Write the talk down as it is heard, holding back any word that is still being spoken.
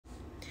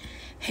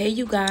Hey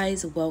you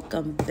guys,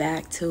 welcome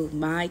back to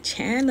my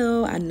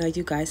channel. I know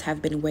you guys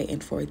have been waiting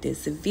for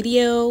this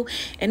video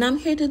and I'm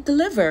here to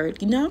deliver.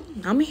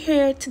 I'm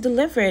here to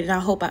deliver it, and I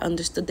hope I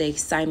understood the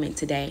excitement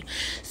today.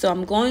 So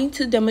I'm going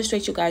to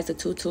demonstrate you guys the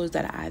two tools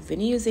that I've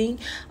been using,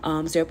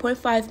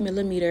 0.5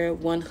 millimeter,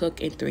 1 hook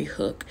and 3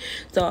 hook.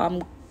 So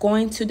I'm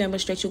going to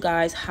demonstrate you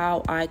guys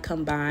how I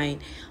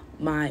combine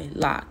my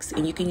locks,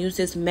 and you can use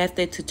this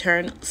method to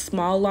turn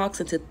small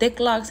locks into thick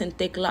locks and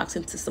thick locks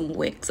into some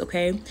wicks.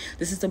 Okay,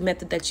 this is the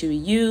method that you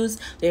use.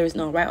 There is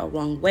no right or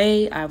wrong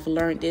way. I've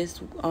learned this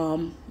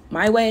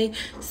my way,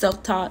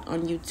 self-taught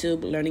on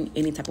YouTube, learning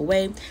any type of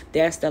way.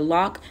 There's the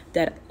lock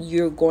that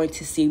you're going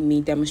to see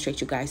me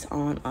demonstrate you guys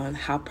on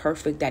how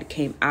perfect that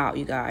came out,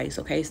 you guys.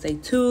 Okay, stay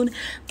tuned.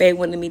 They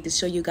wanted me to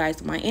show you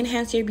guys my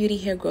Enhance Your Beauty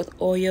Hair Growth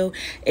Oil.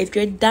 If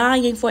you're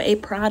dying for a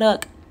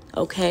product,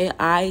 okay,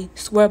 I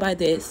swear by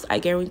this, I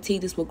guarantee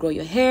this will grow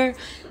your hair.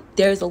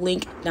 There's a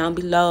link down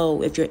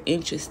below if you're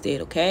interested.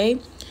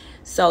 Okay,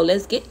 so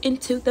let's get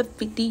into the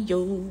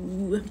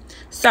video.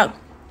 So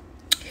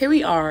here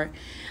we are.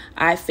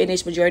 I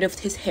finished majority of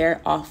his hair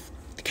off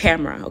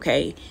camera.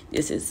 Okay,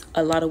 this is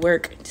a lot of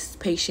work. Just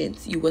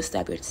patience. You will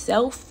stab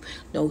yourself.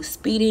 No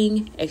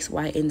speeding. X,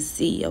 Y, and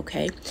Z.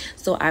 Okay,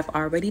 so I've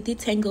already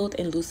detangled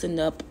and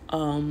loosened up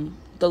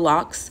the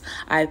locks.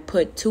 I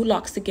put 2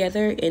 locks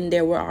together and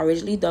they were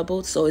originally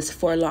doubled, so it's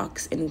 4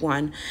 locks in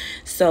one.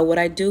 So what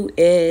I do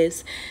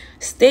is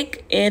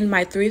stick in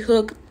my 3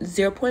 hook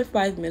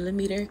 0.5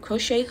 millimeter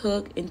crochet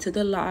hook into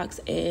the locks,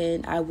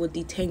 and I will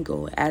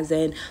detangle, as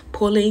in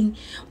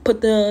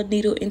put the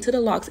needle into the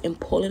locks and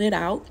pulling it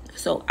out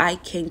so I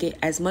can get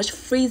as much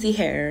frizzy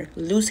hair,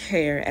 loose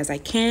hair as I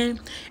can,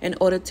 in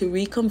order to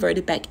reconvert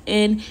it back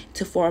in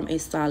to form a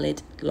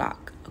solid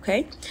lock.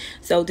 Okay,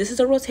 so this is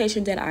a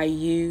rotation that I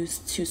use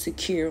to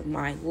secure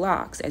my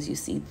locks, as you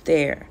see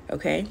there.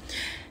 Okay,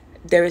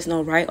 there is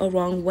no right or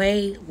wrong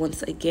way.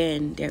 Once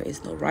again, there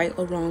is no right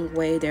or wrong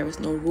way. There is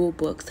no rule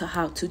book to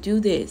how to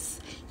do this.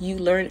 You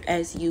learn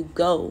as you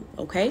go.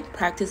 Okay,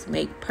 practice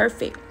make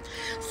perfect.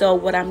 So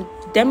what I'm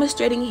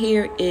demonstrating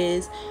here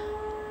is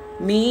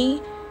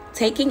me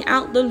taking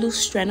out the loose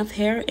strand of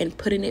hair and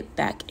putting it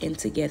back in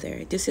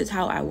together. This is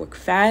how I work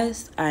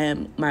fast. I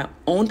am my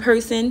own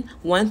person,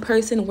 one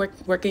person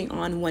working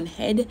on one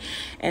head,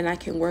 and I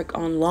can work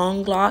on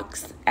long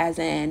locks, as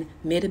in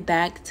mid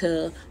back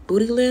to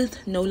booty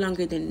length, no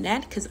longer than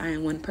that, because I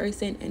am one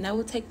person, and that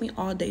will take me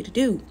all day to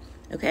do.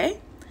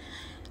 Okay,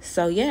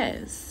 so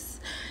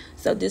yes,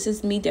 so this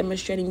is me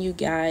demonstrating you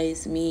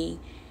guys me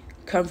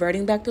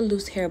converting back the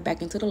loose hair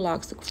back into the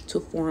locks to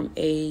form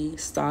a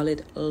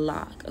solid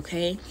lock.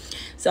 Okay,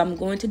 so I'm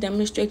going to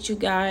demonstrate you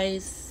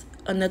guys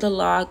another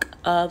lock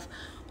of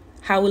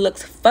how it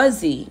looks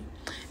fuzzy,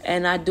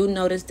 and I do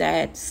notice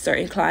that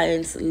certain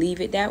clients leave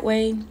it that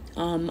way.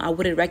 I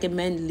wouldn't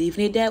recommend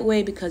leaving it that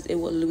way because it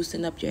will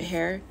loosen up your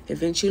hair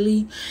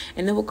eventually,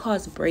 and it will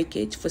cause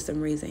breakage for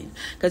some reason,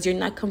 because you're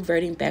not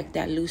converting back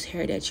that loose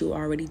hair that you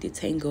already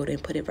detangled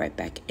and put it right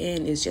back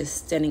in. It's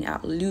just standing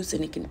out loose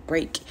and it can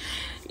break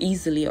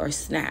easily or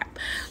snap.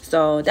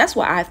 So that's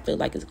what I feel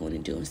like it's going to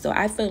do. So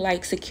I feel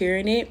like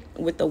securing it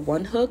with the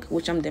 1 hook,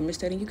 which I'm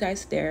demonstrating you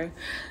guys there.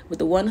 With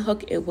the 1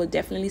 hook, it will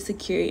definitely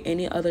secure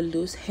any other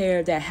loose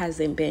hair that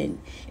hasn't been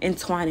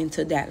entwined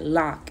into that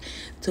lock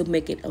to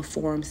make it a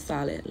form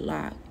solid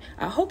lock.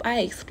 I hope I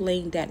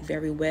explained that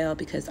very well,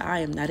 because I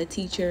am not a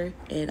teacher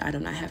and I do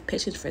not have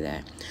patience for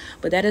that.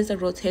 But that is a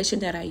rotation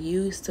that I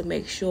use to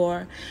make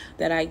sure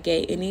that I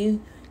get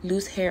any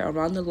loose hair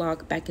around the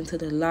lock back into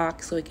the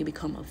lock so it can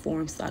become a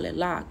form solid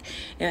lock.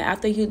 And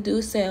after you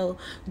do so,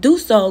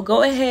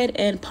 go ahead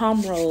and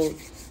palm roll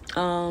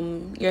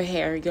your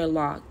hair, your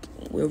lock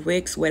with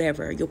Wicks,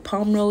 whatever. You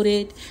palm roll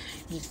it.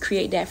 You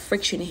create that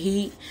friction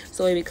heat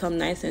so it become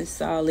nice and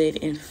solid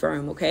and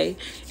firm. Okay,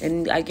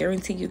 and I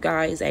guarantee you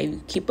guys, I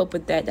keep up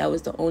with that. That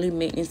was the only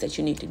maintenance that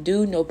you need to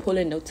do. No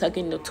pulling, no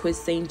tugging, no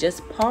twisting.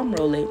 Just palm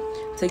roll it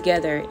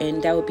together,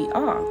 and that would be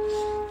all.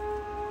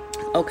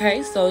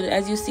 Okay, so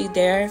as you see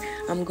there,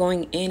 I'm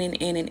going in and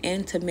in and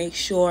in to make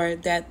sure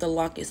that the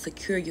lock is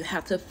secure. You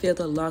have to feel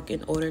the lock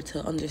in order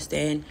to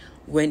understand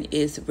when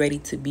it's ready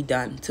to be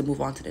done, to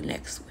move on to the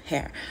next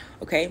hair.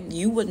 Okay,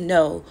 you would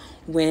know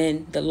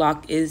when the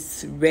lock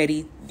is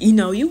ready.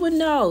 You would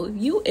know.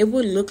 It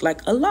would look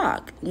like a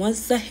lock.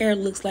 Once the hair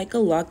looks like a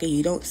lock and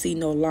you don't see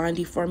no line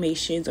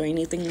deformations or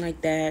anything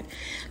like that,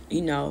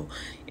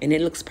 and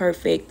it looks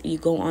perfect, you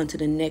go on to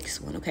the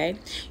next one. Okay,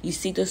 you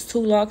see those 2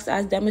 locks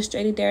as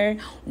demonstrated there.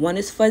 One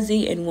is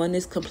fuzzy and one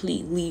is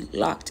completely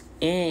locked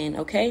in.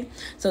 Okay,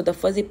 so the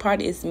fuzzy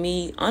part is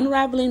me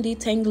unraveling,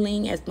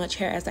 detangling as much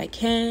hair as I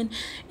can,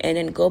 and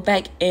then go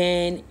back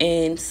in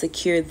and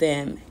secure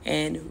them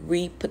and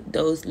re-put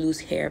those loose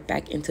hair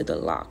back into the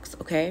locks.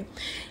 Okay,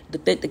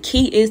 the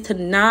key is to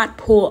not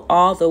pull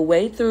all the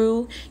way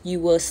through. You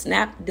will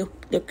snap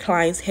the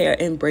client's hair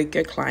and break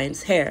your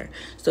client's hair.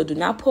 So do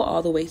not pull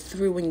all the way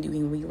through when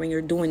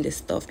you're doing this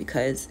stuff,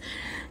 because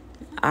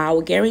I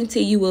will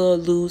guarantee you will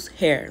lose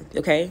hair,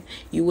 okay?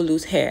 You will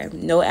lose hair.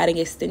 No adding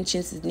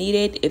extensions is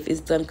needed if it's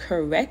done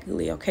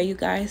correctly, okay, you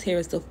guys? Here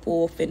is the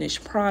full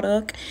finished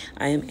product.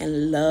 I am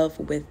in love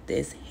with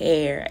this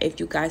hair. If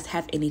you guys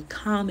have any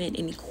comment,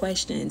 any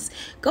questions,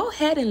 go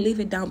ahead and leave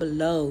it down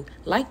below.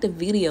 Like the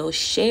video,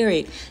 share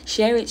it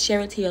to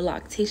your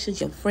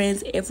locticians, your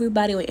friends,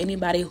 everybody or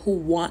anybody who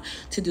want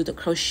to do the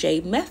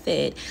crochet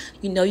method.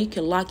 You know, you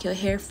can lock your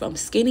hair from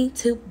skinny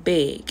to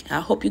big.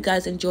 I hope you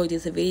guys enjoyed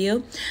this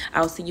video.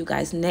 I'll see you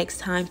guys next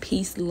time.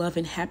 Peace, love,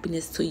 and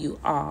happiness to you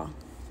all.